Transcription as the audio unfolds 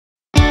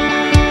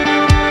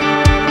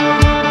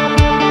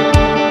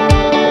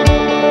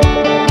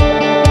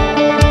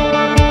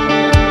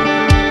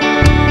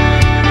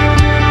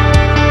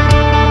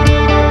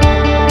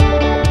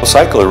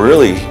Cycla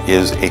really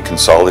is a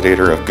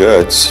consolidator of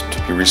goods to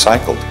be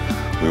recycled.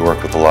 We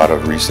work with a lot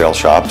of resale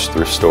shops,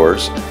 thrift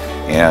stores,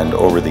 and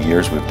over the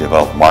years we've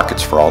developed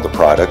markets for all the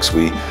products.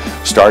 We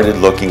started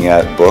looking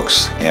at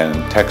books and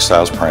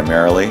textiles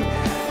primarily,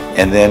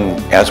 and then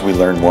as we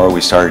learned more, we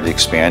started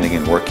expanding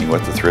and working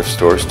with the thrift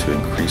stores to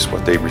increase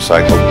what they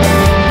recycle.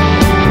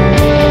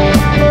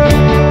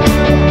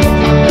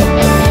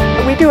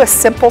 We do a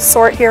simple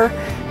sort here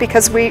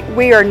because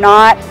we are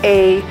not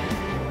a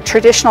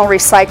traditional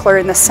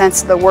recycler in the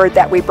sense of the word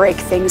that we break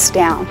things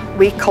down.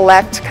 We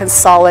collect,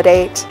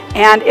 consolidate,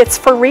 and it's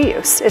for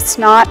reuse. It's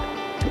not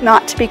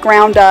to be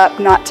ground up,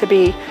 not to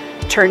be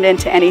turned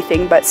into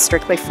anything, but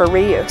strictly for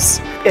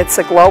reuse. It's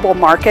a global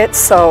market,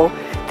 so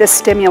this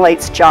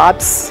stimulates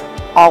jobs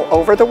all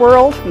over the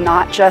world,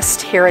 not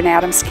just here in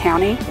Adams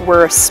County.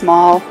 We're a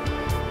small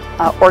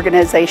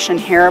organization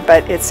here,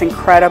 but it's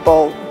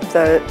incredible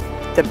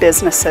the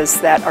businesses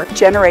that are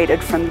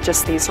generated from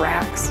just these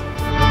racks.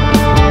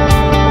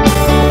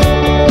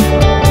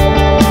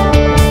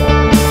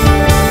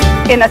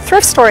 In a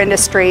thrift store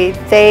industry,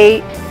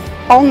 they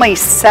only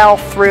sell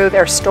through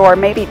their store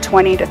maybe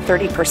 20 to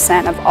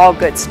 30% of all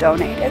goods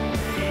donated.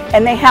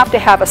 And they have to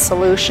have a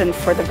solution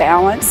for the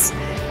balance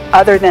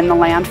other than the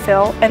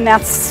landfill, and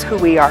that's who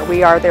we are.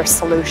 We are their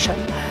solution.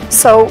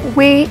 So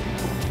we,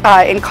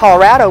 in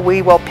Colorado,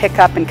 we will pick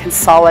up and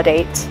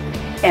consolidate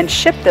and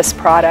ship this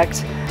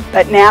product,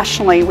 but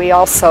nationally we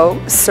also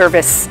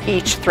service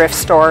each thrift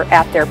store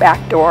at their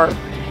back door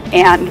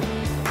and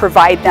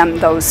provide them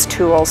those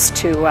tools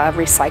to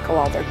recycle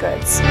all their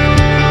goods.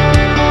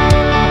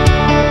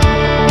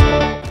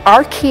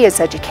 Our key is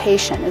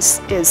education.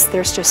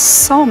 There's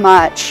just so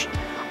much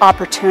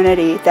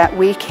opportunity that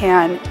we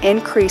can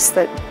increase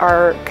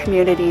our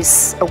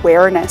community's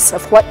awareness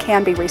of what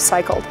can be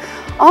recycled.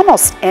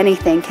 Almost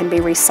anything can be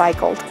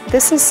recycled.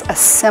 This is a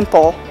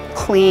simple,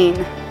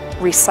 clean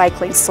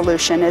recycling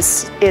solution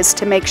is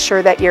to make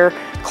sure that your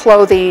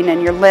clothing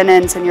and your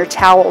linens and your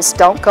towels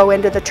don't go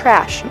into the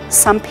trash.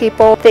 Some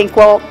people think,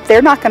 well,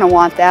 they're not going to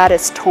want that.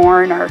 It's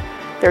torn, or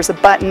there's a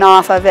button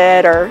off of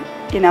it, or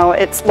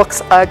it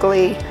looks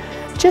ugly.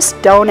 Just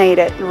donate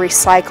it and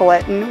recycle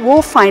it, and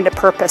we'll find a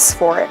purpose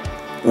for it.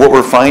 What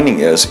we're finding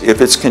is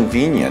if it's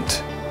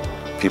convenient,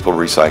 people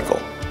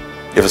recycle.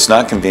 If it's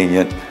not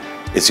convenient,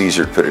 it's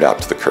easier to put it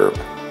out to the curb.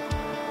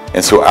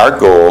 And so our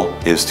goal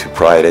is to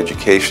provide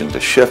education to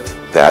shift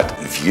that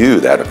view,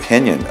 that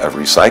opinion of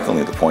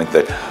recycling to the point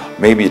that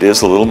maybe it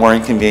is a little more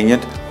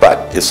inconvenient,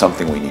 but it's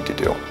something we need to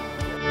do.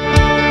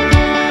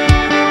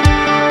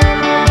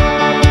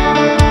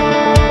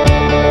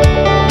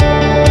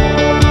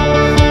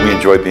 We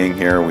enjoy being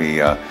here.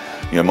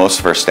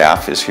 Most of our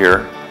staff is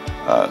here,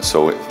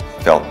 so it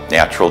felt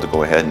natural to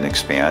go ahead and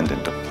expand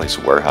and to place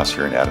a warehouse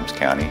here in Adams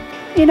County.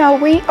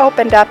 We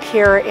opened up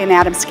here in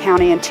Adams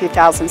County in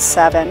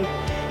 2007.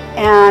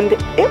 And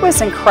it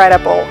was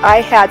incredible. I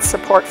had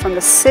support from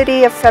the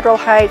city of Federal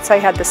Heights. I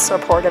had the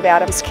support of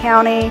Adams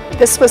County.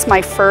 This was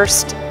my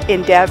first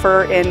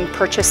endeavor in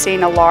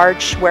purchasing a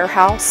large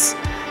warehouse.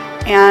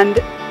 And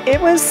it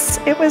was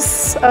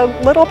a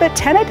little bit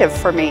tentative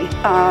for me.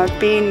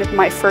 Being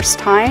my first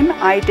time,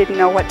 I didn't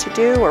know what to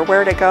do or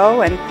where to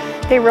go, and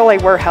they really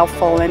were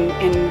helpful in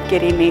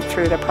getting me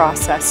through the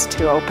process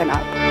to open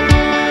up.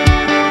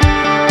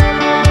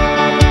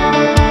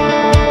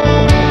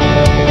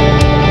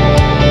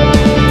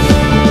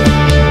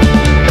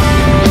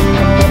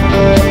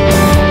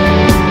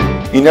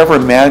 You never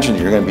imagined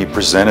you're going to be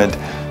presented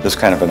this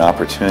kind of an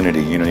opportunity.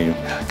 You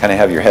kind of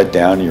have your head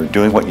down, you're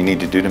doing what you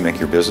need to do to make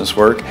your business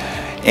work,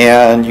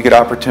 and you get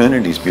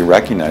opportunities to be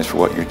recognized for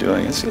what you're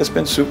doing. It's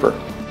been super.